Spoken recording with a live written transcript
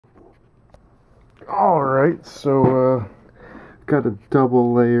Alright, so got a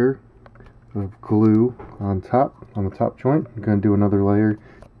double layer of glue on the top joint. I'm going to do another layer.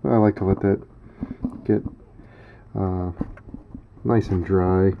 I like to let that get nice and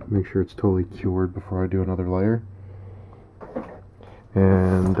dry, make sure it's totally cured before I do another layer.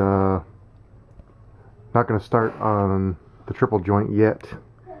 And not going to start on the triple joint yet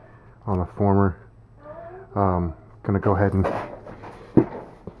on the former. Going to go ahead and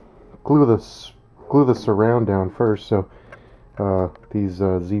glue the surround down first. So these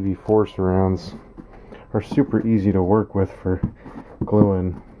Zv4 surrounds are super easy to work with for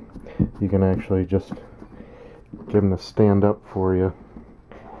gluing. You can actually just get them to stand up for you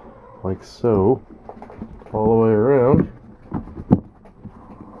like so, all the way around.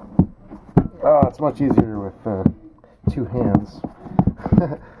 It's much easier with two hands.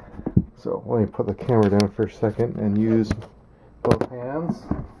 So let me put the camera down for a second and use both hands.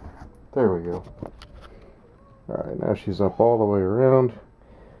 There we go. Alright, now she's up all the way around.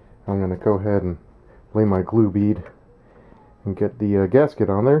 I'm going to go ahead and lay my glue bead and get the gasket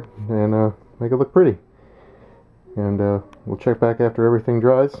on there and make it look pretty. And we'll check back after everything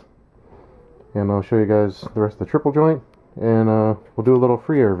dries, and I'll show you guys the rest of the triple joint, and we'll do a little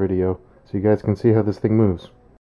free air video so you guys can see how this thing moves.